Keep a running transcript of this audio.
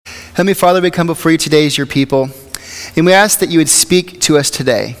Heavenly Father, we come before you today as your people, and we ask that you would speak to us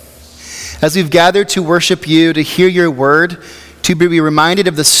today. As we've gathered to worship you, to hear your word, to be reminded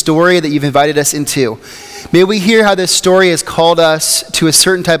of the story that you've invited us into. May we hear how this story has called us to a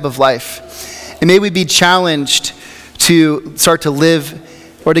certain type of life. And may we be challenged to start to live,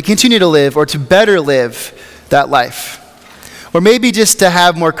 or to continue to live, or to better live that life. Or maybe just to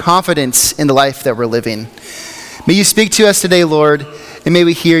have more confidence in the life that we're living. May you speak to us today, Lord, and may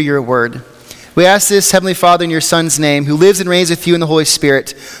we hear your word. We ask this, Heavenly Father, in your Son's name, who lives and reigns with you in the Holy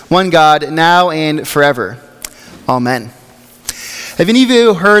Spirit, one God, now and forever. Amen. Have any of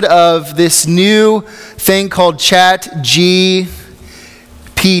you heard of this new thing called ChatGPT?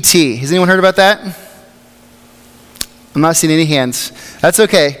 Has anyone heard about that? I'm not seeing any hands. That's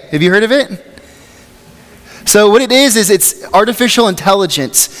okay. Have you heard of it? So what it is it's artificial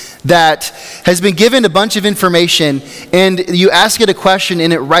intelligence that has been given a bunch of information, and you ask it a question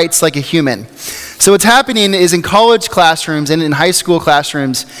and it writes like a human. So what's happening is in college classrooms and in high school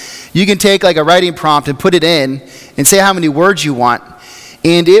classrooms, you can take like a writing prompt and put it in and say how many words you want,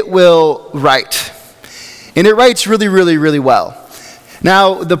 and it will write. And it writes really, really, really well.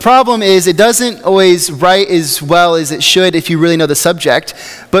 Now, the problem is it doesn't always write as well as it should if you really know the subject,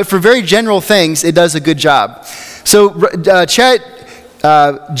 but for very general things, it does a good job. So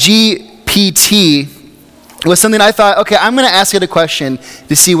ChatGPT was something I thought, okay, I'm going to ask it a question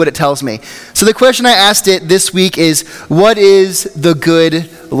to see what it tells me. So the question I asked it this week is, what is the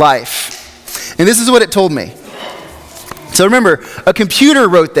good life? And this is what it told me. So remember, a computer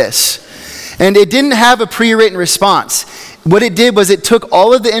wrote this, and it didn't have a pre-written response. What it did was it took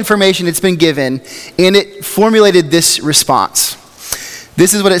all of the information it's been given and it formulated this response.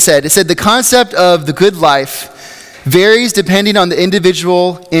 This is what it said. It said, the concept of the good life varies depending on the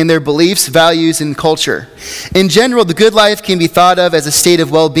individual and their beliefs, values, and culture. In general, the good life can be thought of as a state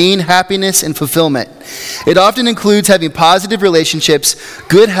of well-being, happiness, and fulfillment. It often includes having positive relationships,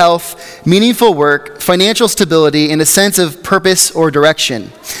 good health, meaningful work, financial stability, and a sense of purpose or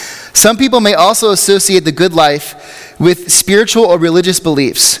direction. Some people may also associate the good life with spiritual or religious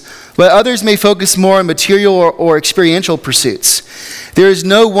beliefs, while others may focus more on material or experiential pursuits. There is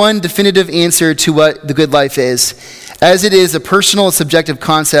no one definitive answer to what the good life is, as it is a personal and subjective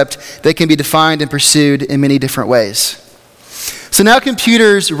concept that can be defined and pursued in many different ways. So now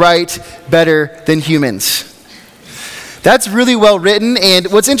computers write better than humans. That's really well written, and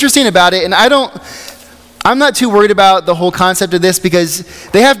what's interesting about it, and I'm not too worried about the whole concept of this because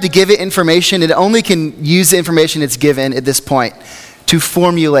they have to give it information. It only can use the information it's given at this point to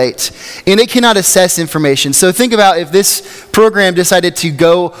formulate. And it cannot assess information. So think about if this program decided to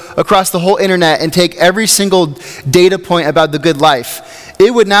go across the whole internet and take every single data point about the good life,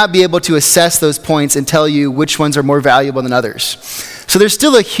 it would not be able to assess those points and tell you which ones are more valuable than others. So there's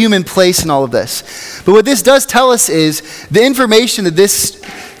still a human place in all of this. But what this does tell us is the information that this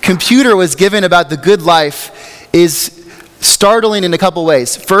computer was given about the good life is startling in a couple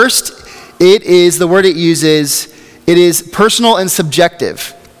ways. First, it is, the word it uses, it is personal and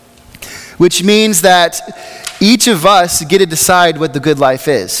subjective, which means that each of us get to decide what the good life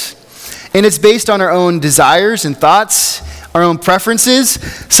is. And it's based on our own desires and thoughts, our own preferences.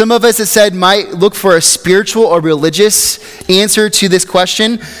 Some of us, it said, might look for a spiritual or religious answer to this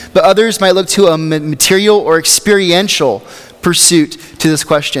question, but others might look to a material or experiential pursuit to this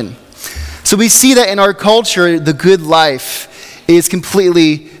question. So we see that in our culture, the good life is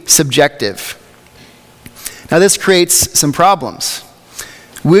completely subjective. Now this creates some problems.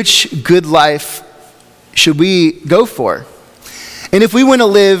 Which good life should we go for? And if we want to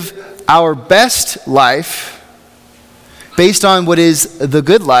live our best life based on what is the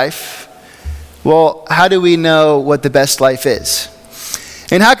good life, well, how do we know what the best life is?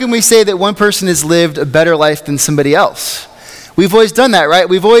 And how can we say that one person has lived a better life than somebody else? We've always done that, right?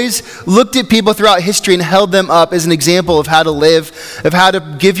 We've always looked at people throughout history and held them up as an example of how to live, of how to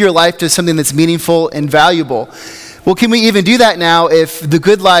give your life to something that's meaningful and valuable. Well, can we even do that now if the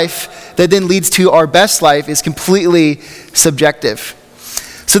good life that then leads to our best life is completely subjective?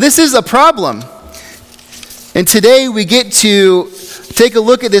 So this is a problem. And today we get to take a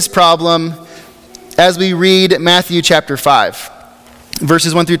look at this problem as we read Matthew chapter 5,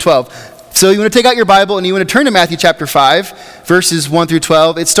 verses 1 through 12. So you want to take out your Bible and you want to turn to Matthew chapter 5, verses 1 through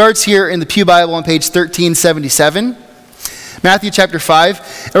 12. It starts here in the Pew Bible on page 1377. Matthew chapter 5.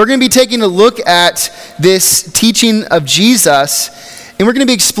 And we're going to be taking a look at this teaching of Jesus, and we're going to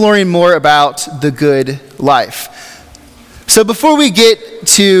be exploring more about the good life. So before we get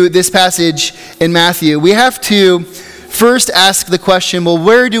to this passage in Matthew, we have to first ask the question, well,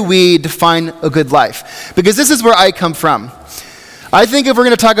 where do we define a good life? Because this is where I come from. I think if we're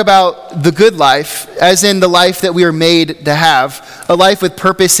going to talk about the good life, as in the life that we are made to have, a life with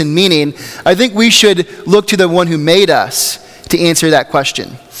purpose and meaning, I think we should look to the one who made us to answer that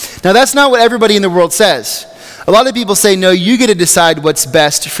question. Now, that's not what everybody in the world says. A lot of people say, no, you get to decide what's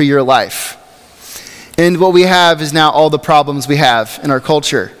best for your life. And what we have is now all the problems we have in our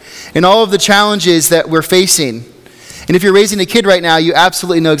culture and all of the challenges that we're facing. And if you're raising a kid right now, you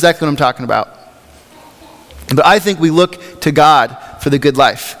absolutely know exactly what I'm talking about. But I think we look to God for the good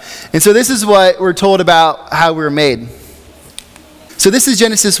life. And so this is what we're told about how we're made. So this is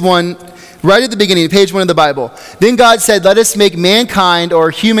Genesis 1, right at the beginning, page 1 of the Bible. Then God said, let us make mankind or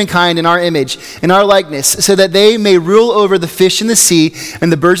humankind in our image, in our likeness, so that they may rule over the fish in the sea and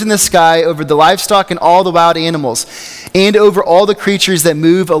the birds in the sky, over the livestock and all the wild animals, and over all the creatures that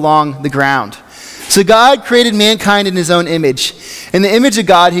move along the ground. So God created mankind in his own image. In the image of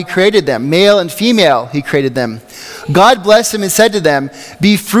God, he created them. Male and female, he created them. God blessed them and said to them,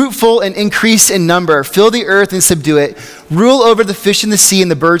 be fruitful and increase in number. Fill the earth and subdue it. Rule over the fish in the sea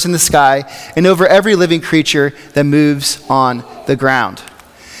and the birds in the sky, and over every living creature that moves on the ground.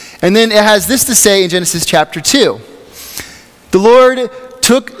 And then it has this to say in Genesis chapter 2. The Lord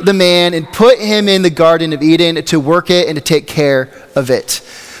took the man and put him in the Garden of Eden to work it and to take care of it.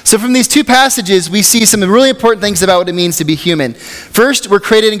 So from these two passages, we see some really important things about what it means to be human. First, we're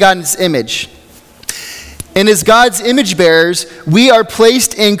created in God's image. And as God's image bearers, we are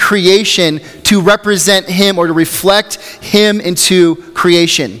placed in creation to represent him or to reflect him into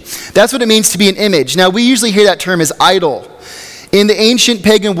creation. That's what it means to be an image. Now, we usually hear that term as idol. In the ancient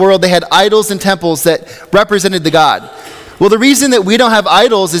pagan world, they had idols and temples that represented the God. Well, the reason that we don't have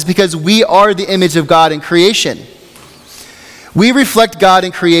idols is because we are the image of God in creation. We reflect God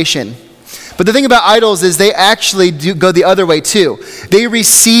in creation. But the thing about idols is they actually do go the other way too. They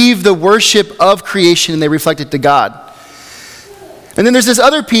receive the worship of creation and they reflect it to God. And then there's this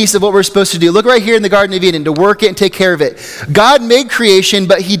other piece of what we're supposed to do. Look right here in the Garden of Eden, to work it and take care of it. God made creation,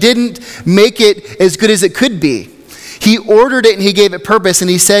 but he didn't make it as good as it could be. He ordered it and he gave it purpose, and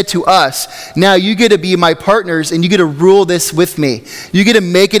he said to us, now you get to be my partners and you get to rule this with me. You get to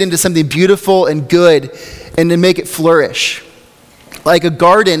make it into something beautiful and good and to make it flourish. Like a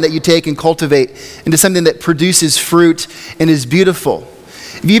garden that you take and cultivate into something that produces fruit and is beautiful.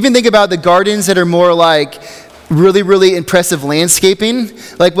 If you even think about the gardens that are more like really, really impressive landscaping,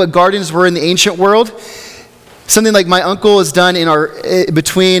 like what gardens were in the ancient world, something like my uncle has done in our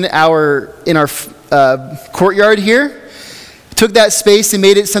courtyard here, took that space and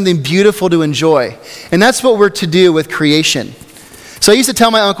made it something beautiful to enjoy. And that's what we're to do with creation. So I used to tell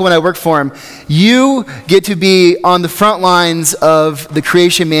my uncle when I worked for him, you get to be on the front lines of the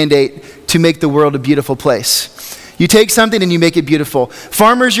creation mandate to make the world a beautiful place. You take something and you make it beautiful.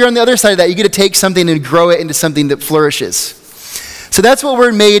 Farmers, you're on the other side of that. You get to take something and grow it into something that flourishes. So that's what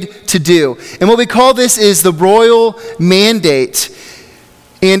we're made to do. And what we call this is the royal mandate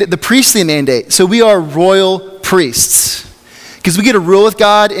and the priestly mandate. So we are royal priests. Because we get to rule with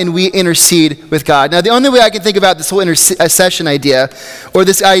God and we intercede with God. Now, the only way I can think about this whole intercession idea, or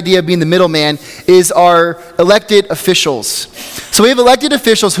this idea of being the middleman, is our elected officials. So we have elected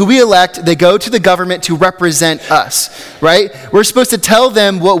officials who we elect. They go to the government to represent us, right? We're supposed to tell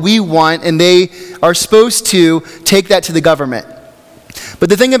them what we want, and they are supposed to take that to the government. But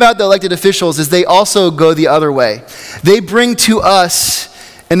the thing about the elected officials is they also go the other way. They bring to us,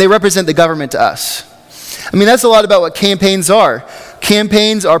 and they represent the government to us. I mean, that's a lot about what campaigns are.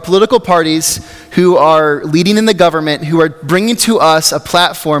 Campaigns are political parties who are leading in the government, who are bringing to us a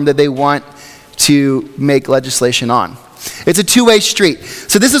platform that they want to make legislation on. It's a two-way street.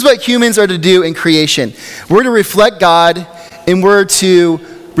 So this is what humans are to do in creation. We're to reflect God, and we're to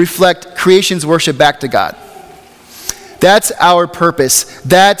reflect creation's worship back to God. That's our purpose.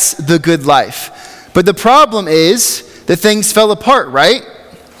 That's the good life. But the problem is that things fell apart, right?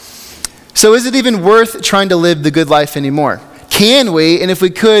 So is it even worth trying to live the good life anymore? Can we? And if we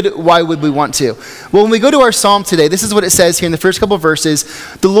could, why would we want to? Well, when we go to our psalm today, this is what it says here in the first couple of verses.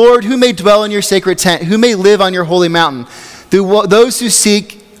 The Lord, who may dwell in your sacred tent, who may live on your holy mountain. Those who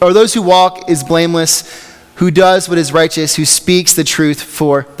seek, or those who walk is blameless, who does what is righteous, who speaks the truth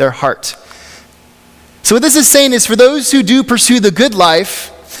for their heart. So what this is saying is for those who do pursue the good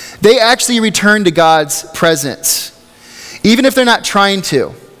life, they actually return to God's presence. Even if they're not trying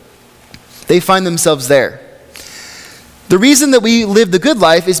to. They find themselves there. The reason that we live the good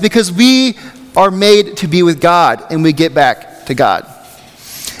life is because we are made to be with God and we get back to God.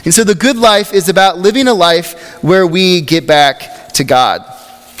 And so the good life is about living a life where we get back to God.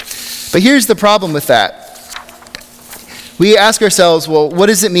 But here's the problem with that. We ask ourselves, well, what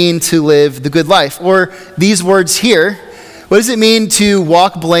does it mean to live the good life? Or these words here, What does it mean to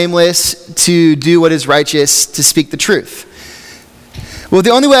walk blameless, to do what is righteous, to speak the truth? Well,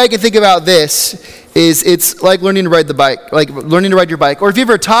 the only way I can think about this is it's like learning to ride the bike, like learning to ride your bike. Or if you've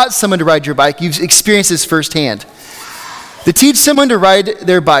ever taught someone to ride your bike, you've experienced this firsthand. To teach someone to ride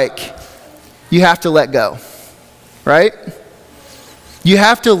their bike, you have to let go, right? You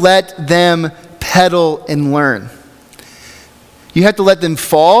have to let them pedal and learn. You have to let them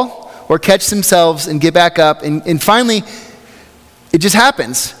fall or catch themselves and get back up. And finally, it just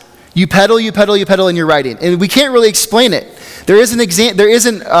happens. You pedal, and you're riding. And we can't really explain it. There isn't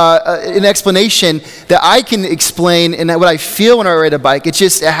an explanation that I can explain and what I feel when I ride a bike. It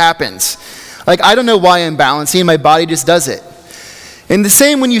happens. Like, I don't know why I'm balancing. My body just does it. And the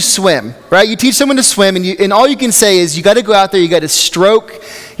same when you swim, right? You teach someone to swim, and all you can say is you got to go out there, you got to stroke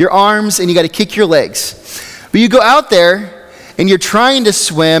your arms, and you got to kick your legs. But you go out there, and you're trying to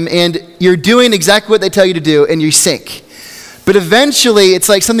swim, and you're doing exactly what they tell you to do, and you sink. But eventually, it's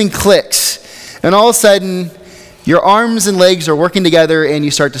like something clicks, and all of a sudden, your arms and legs are working together, and you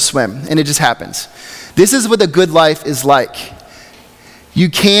start to swim, and it just happens. This is what the good life is like. You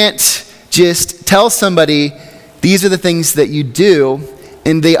can't just tell somebody, these are the things that you do,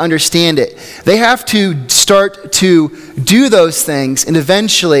 and they understand it. They have to start to do those things, and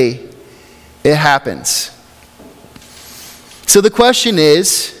eventually it happens. So the question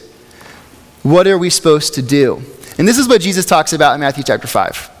is, what are we supposed to do? And this is what Jesus talks about in Matthew chapter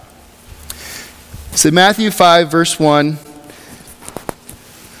 5. So Matthew 5, verse 1.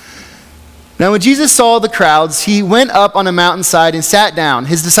 Now when Jesus saw the crowds, he went up on a mountainside and sat down.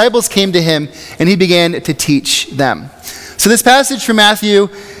 His disciples came to him, and he began to teach them. So this passage from Matthew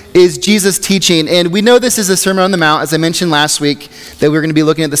is Jesus teaching, and we know this is the Sermon on the Mount, as I mentioned last week, that we're going to be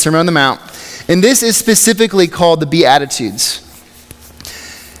looking at the Sermon on the Mount. And this is specifically called the Beatitudes.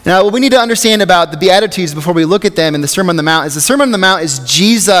 Now, what we need to understand about the Beatitudes before we look at them in the Sermon on the Mount is the Sermon on the Mount is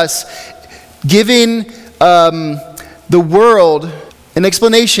Jesus giving the world an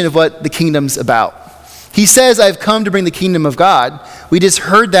explanation of what the kingdom's about. He says, I've come to bring the kingdom of God. We just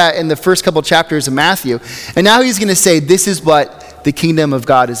heard that in the first couple chapters of Matthew. And now he's going to say, this is what the kingdom of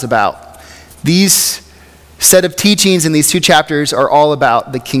God is about. These set of teachings in these two chapters are all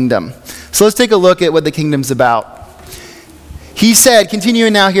about the kingdom. So let's take a look at what the kingdom's about. He said,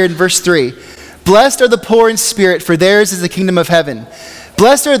 continuing now here in verse 3, Blessed are the poor in spirit, for theirs is the kingdom of heaven.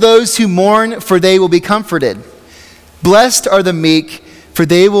 Blessed are those who mourn, for they will be comforted. Blessed are the meek, for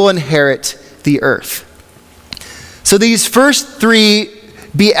they will inherit the earth. So these first three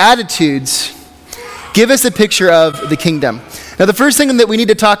Beatitudes give us a picture of the kingdom. Now the first thing that we need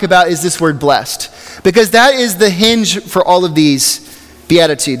to talk about is this word blessed, because that is the hinge for all of these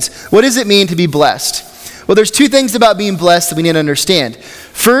Beatitudes. What does it mean to be blessed? Well, there's two things about being blessed that we need to understand.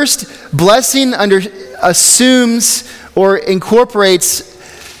 First, blessing assumes or incorporates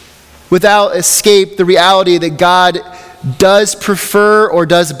without escape the reality that God does prefer or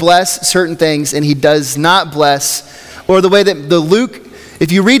does bless certain things, and he does not bless, or the way that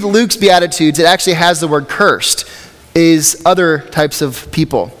if you read Luke's Beatitudes, it actually has the word cursed, is other types of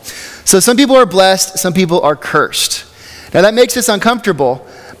people. So some people are blessed, some people are cursed. Now that makes us uncomfortable,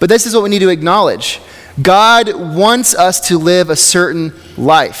 but this is what we need to acknowledge. God wants us to live a certain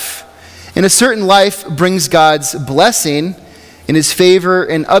life. And a certain life brings God's blessing and his favor,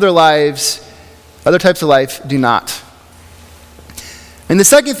 and other types of life do not. And the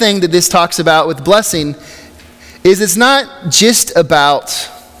second thing that this talks about with blessing is it's not just about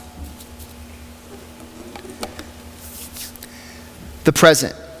the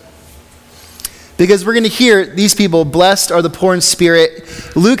present. Because we're going to hear these people, blessed are the poor in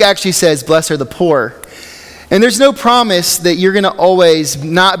spirit. Luke actually says, blessed are the poor. And there's no promise that you're going to always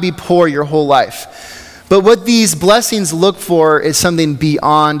not be poor your whole life. But what these blessings look for is something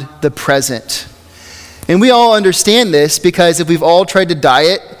beyond the present. And we all understand this because if we've all tried to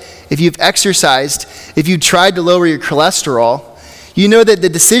diet, if you've exercised, if you've tried to lower your cholesterol, you know that the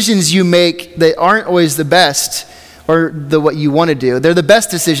decisions you make that aren't always the best or what you want to do. They're the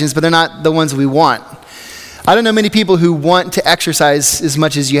best decisions, but they're not the ones we want. I don't know many people who want to exercise as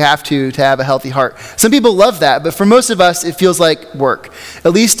much as you have to have a healthy heart. Some people love that, but for most of us, it feels like work,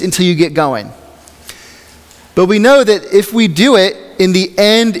 at least until you get going. But we know that if we do it, in the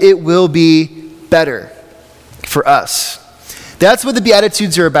end, it will be better for us. That's what the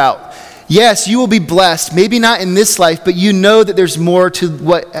Beatitudes are about. Yes, you will be blessed, maybe not in this life, but you know that there's more to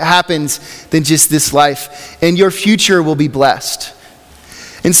what happens than just this life, and your future will be blessed.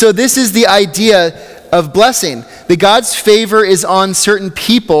 And so this is the idea of blessing, that God's favor is on certain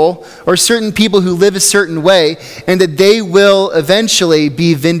people or certain people who live a certain way, and that they will eventually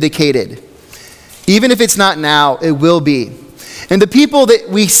be vindicated. Even if it's not now, it will be. And the people that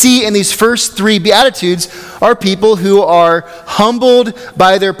we see in these first three Beatitudes are people who are humbled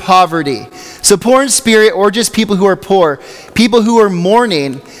by their poverty. So poor in spirit, or just people who are poor, people who are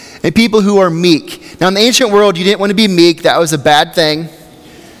mourning, and people who are meek. Now in the ancient world, you didn't want to be meek. That was a bad thing.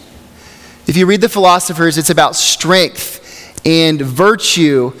 If you read the philosophers, it's about strength and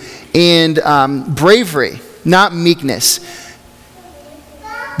virtue and bravery, not meekness.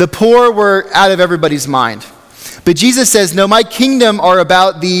 The poor were out of everybody's mind. But Jesus says, no, my kingdom are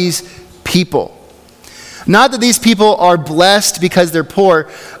about these people. Not that these people are blessed because they're poor,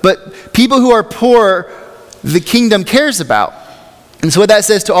 but people who are poor, the kingdom cares about. And so what that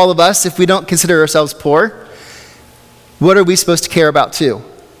says to all of us, if we don't consider ourselves poor, what are we supposed to care about too?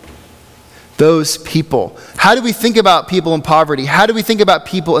 Those people. How do we think about people in poverty? How do we think about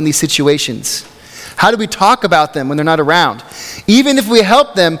people in these situations? How do we talk about them when they're not around? Even if we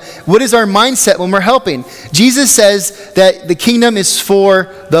help them, what is our mindset when we're helping? Jesus says that the kingdom is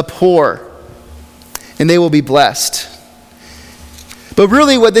for the poor, and they will be blessed. But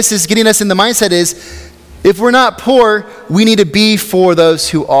really what this is getting us in the mindset is, if we're not poor, we need to be for those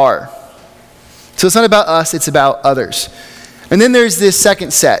who are. So it's not about us, it's about others. And then there's this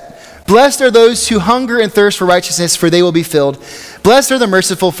second set. Blessed are those who hunger and thirst for righteousness, for they will be filled. Blessed are the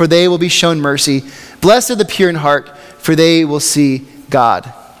merciful, for they will be shown mercy. Blessed are the pure in heart, for they will see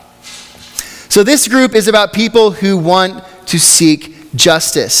God. So this group is about people who want to seek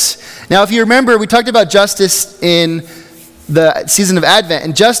justice. Now, if you remember, we talked about justice in the season of Advent,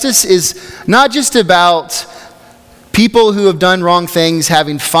 and justice is not just about people who have done wrong things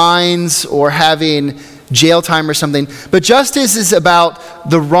having fines or having jail time or something, but justice is about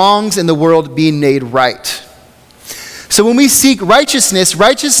the wrongs in the world being made right. So when we seek righteousness,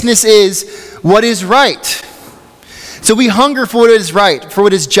 righteousness is what is right. So we hunger for what is right, for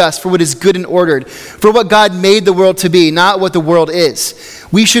what is just, for what is good and ordered, for what God made the world to be, not what the world is.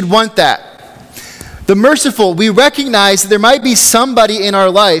 We should want that. The merciful, we recognize that there might be somebody in our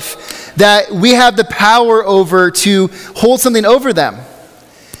life that we have the power over to hold something over them.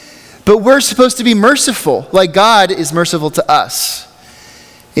 But we're supposed to be merciful, like God is merciful to us.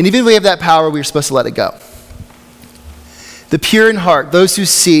 And even if we have that power, we're supposed to let it go. The pure in heart, those who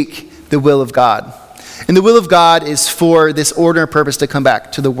seek the will of God. And the will of God is for this order and purpose to come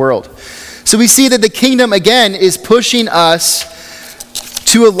back to the world. So we see that the kingdom, again, is pushing us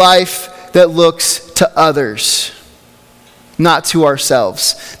to a life that looks to others, not to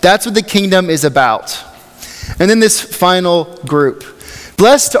ourselves. That's what the kingdom is about. And then this final group.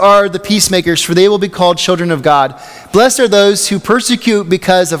 Blessed are the peacemakers, for they will be called children of God. Blessed are those who persecute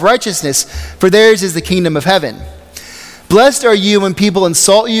because of righteousness, for theirs is the kingdom of heaven. Blessed are you when people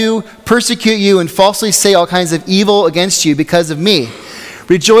insult you, persecute you, and falsely say all kinds of evil against you because of me.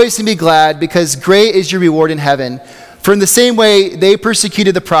 Rejoice and be glad, because great is your reward in heaven. For in the same way they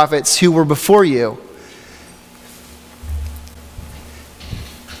persecuted the prophets who were before you.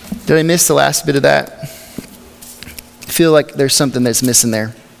 Did I miss the last bit of that? I feel like there's something that's missing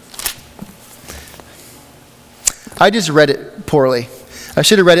there. I just read it poorly. I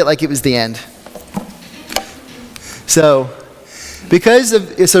should have read it like it was the end. So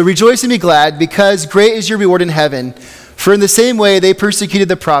rejoice and be glad, because great is your reward in heaven. For in the same way they persecuted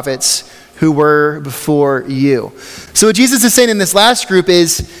the prophets who were before you. So what Jesus is saying in this last group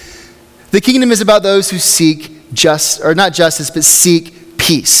is, the kingdom is about those who seek not justice, but seek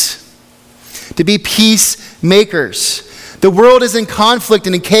peace. To be peacemakers. The world is in conflict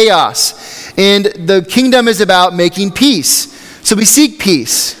and in chaos, and the kingdom is about making peace. So we seek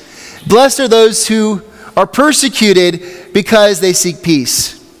peace. Blessed are those who are persecuted because they seek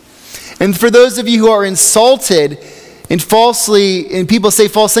peace. And for those of you who are insulted and people say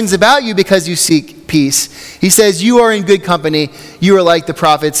false things about you because you seek peace, he says you are in good company. You are like the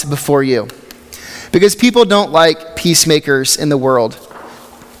prophets before you. Because people don't like peacemakers in the world.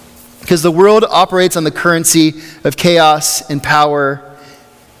 Because the world operates on the currency of chaos and power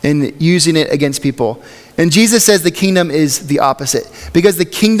and using it against people. And Jesus says the kingdom is the opposite. Because the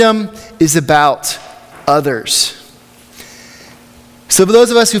kingdom is about others. So for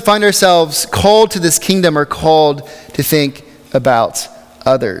those of us who find ourselves called to this kingdom are called to think about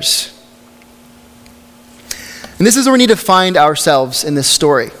others. And this is where we need to find ourselves in this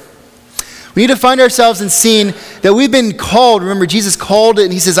story. We need to find ourselves in seeing that we've been called. Remember, Jesus called it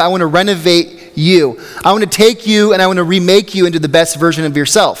and he says, I want to renovate you. I want to take you and I want to remake you into the best version of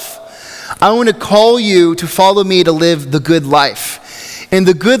yourself. I want to call you to follow me to live the good life. And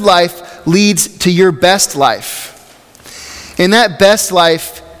the good life leads to your best life. And that best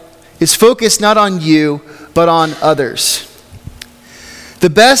life is focused not on you, but on others. The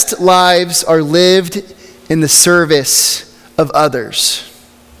best lives are lived in the service of others.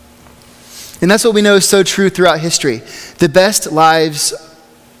 And that's what we know is so true throughout history. The best lives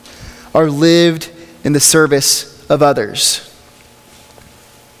are lived in the service of others.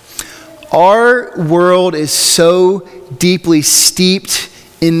 Our world is so deeply steeped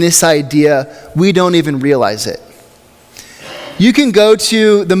in this idea, we don't even realize it. You can go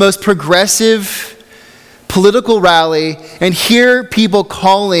to the most progressive political rally and hear people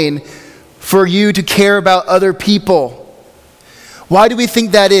calling for you to care about other people. Why do we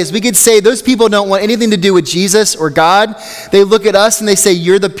think that is? We could say those people don't want anything to do with Jesus or God. They look at us and they say,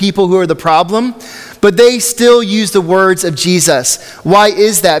 you're the people who are the problem. But they still use the words of Jesus. Why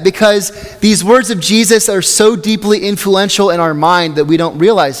is that? Because these words of Jesus are so deeply influential in our mind that we don't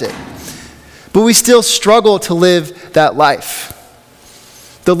realize it. But we still struggle to live that life.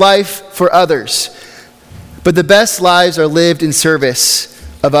 The life for others. But the best lives are lived in service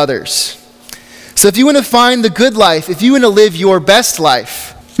of others. So if you want to find the good life, if you want to live your best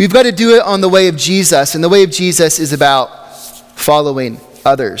life, we've got to do it on the way of Jesus. And the way of Jesus is about following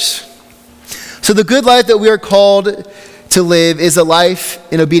others. So the good life that we are called to live is a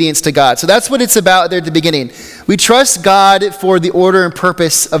life in obedience to God. So that's what it's about there at the beginning. We trust God for the order and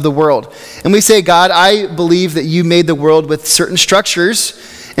purpose of the world. And we say, God, I believe that you made the world with certain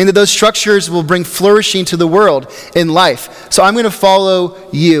structures, and that those structures will bring flourishing to the world in life. So I'm going to follow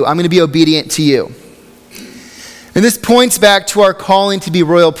you. I'm going to be obedient to you. And this points back to our calling to be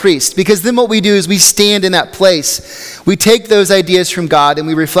royal priests, because then what we do is we stand in that place. We take those ideas from God and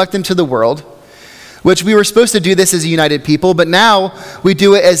we reflect them to the world, which we were supposed to do this as a united people, but now we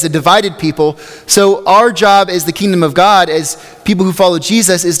do it as a divided people. So our job as the kingdom of God, as people who follow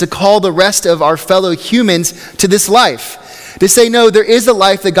Jesus, is to call the rest of our fellow humans to this life. To say, no, there is a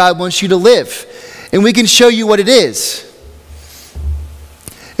life that God wants you to live. And we can show you what it is.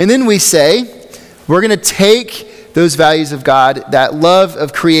 And then we say, we're going to take those values of God, that love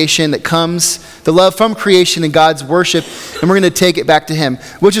of creation that comes, the love from creation and God's worship, and we're going to take it back to Him,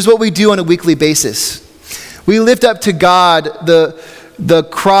 which is what we do on a weekly basis. We lift up to God the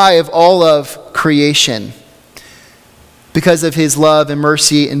cry of all of creation because of His love and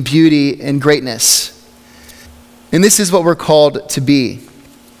mercy and beauty and greatness. And this is what we're called to be.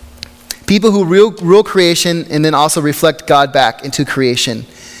 People who rule creation and then also reflect God back into creation.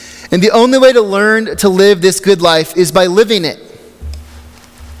 And the only way to learn to live this good life is by living it.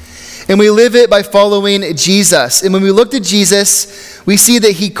 And we live it by following Jesus. And when we look to Jesus, we see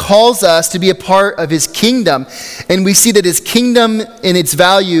that He calls us to be a part of His kingdom. And we see that His kingdom and its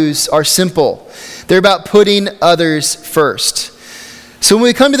values are simple. They're about putting others first. So when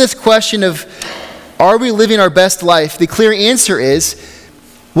we come to this question of, are we living our best life? The clear answer is,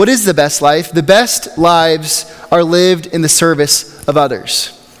 what is the best life? The best lives are lived in the service of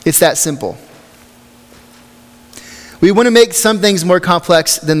others. It's that simple. We want to make some things more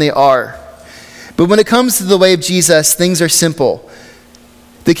complex than they are. But when it comes to the way of Jesus, things are simple.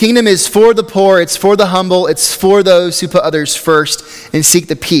 The kingdom is for the poor, it's for the humble, it's for those who put others first and seek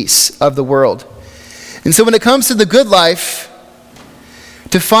the peace of the world. And so when it comes to the good life,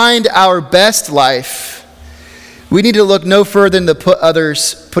 to find our best life, we need to look no further than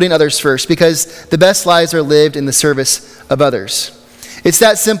putting others first, because the best lives are lived in the service of others. It's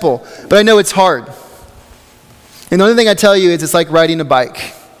that simple, but I know it's hard. And the only thing I tell you is it's like riding a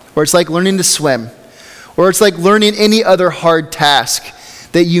bike, or it's like learning to swim, or it's like learning any other hard task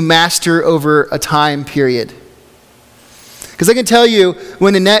that you master over a time period. Because I can tell you,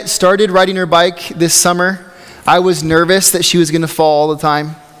 when Annette started riding her bike this summer, I was nervous that she was going to fall all the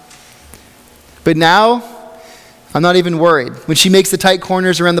time. But now, I'm not even worried. When she makes the tight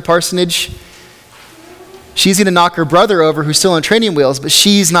corners around the parsonage, she's going to knock her brother over who's still on training wheels, but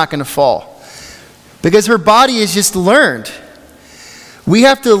she's not going to fall. Because her body has just learned. We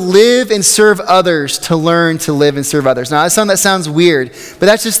have to live and serve others to learn to live and serve others. Now, that sounds weird, but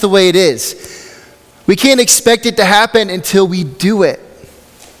that's just the way it is. We can't expect it to happen until we do it.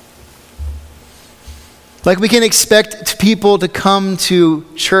 Like we can't expect people to come to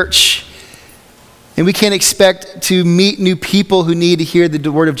church, and we can't expect to meet new people who need to hear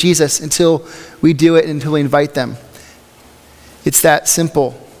the word of Jesus until we do it, until we invite them. It's that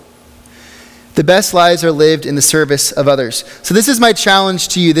simple. The best lives are lived in the service of others. So this is my challenge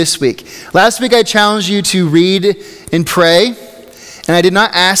to you this week. Last week I challenged you to read and pray, and I did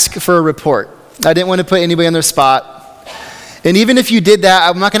not ask for a report. I didn't want to put anybody on their spot. And even if you did that,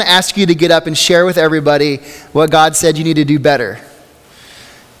 I'm not going to ask you to get up and share with everybody what God said you need to do better.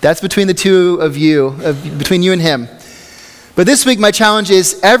 That's between the two of you, between you and Him. But this week, my challenge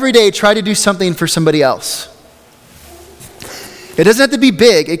is every day try to do something for somebody else. It doesn't have to be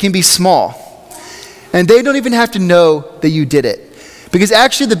big, it can be small. And they don't even have to know that you did it. Because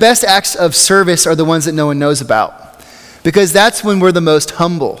actually the best acts of service are the ones that no one knows about. Because that's when we're the most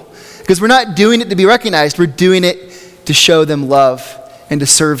humble. Because we're not doing it to be recognized, we're doing it to show them love and to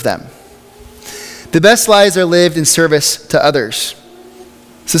serve them. The best lives are lived in service to others.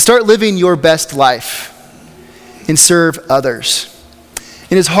 So start living your best life and serve others.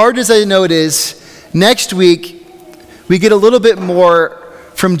 And as hard as I know it is, next week we get a little bit more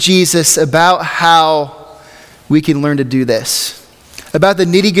from Jesus about how we can learn to do this, about the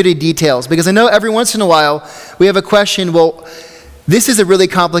nitty-gritty details. Because I know every once in a while we have a question, well, this is a really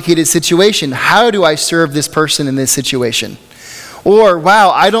complicated situation. How do I serve this person in this situation? Or, wow,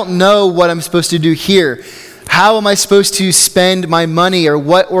 I don't know what I'm supposed to do here. How am I supposed to spend my money, or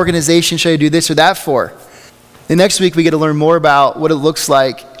what organization should I do this or that for? And next week we get to learn more about what it looks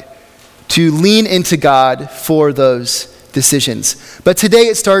like to lean into God for those decisions. But today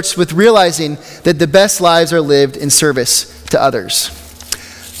it starts with realizing that the best lives are lived in service to others.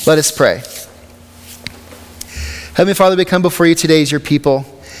 Let us pray. Heavenly Father, we come before you today as your people,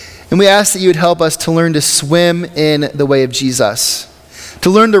 and we ask that you would help us to learn to swim in the way of Jesus, to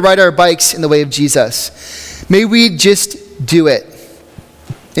learn to ride our bikes in the way of Jesus. May we just do it.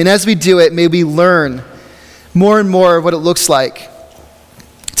 And as we do it, may we learn more and more of what it looks like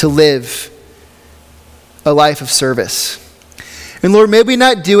to live a life of service. And Lord, may we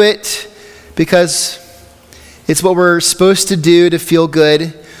not do it because it's what we're supposed to do to feel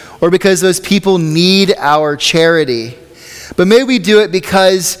good, or because those people need our charity. But may we do it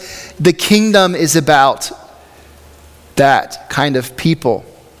because the kingdom is about that kind of people.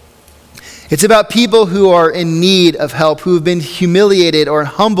 It's about people who are in need of help, who have been humiliated or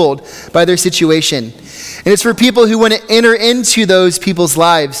humbled by their situation. And it's for people who want to enter into those people's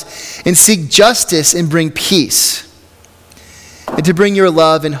lives and seek justice and bring peace, and to bring your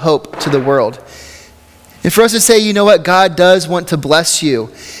love and hope to the world. And for us to say, you know what, God does want to bless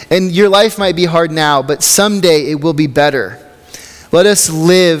you. And your life might be hard now, but someday it will be better. Let us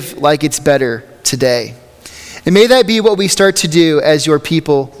live like it's better today. And may that be what we start to do as your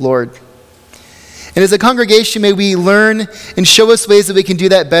people, Lord. And as a congregation, may we learn and show us ways that we can do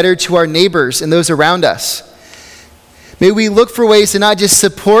that better to our neighbors and those around us. May we look for ways to not just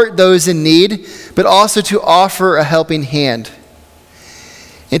support those in need, but also to offer a helping hand,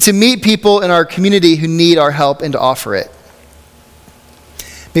 and to meet people in our community who need our help and to offer it.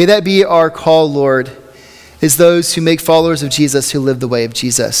 May that be our call, Lord, as those who make followers of Jesus, who live the way of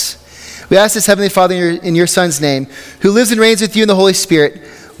Jesus. We ask this, Heavenly Father, in your Son's name, who lives and reigns with you in the Holy Spirit,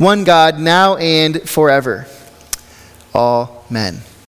 one God, now and forever. Amen.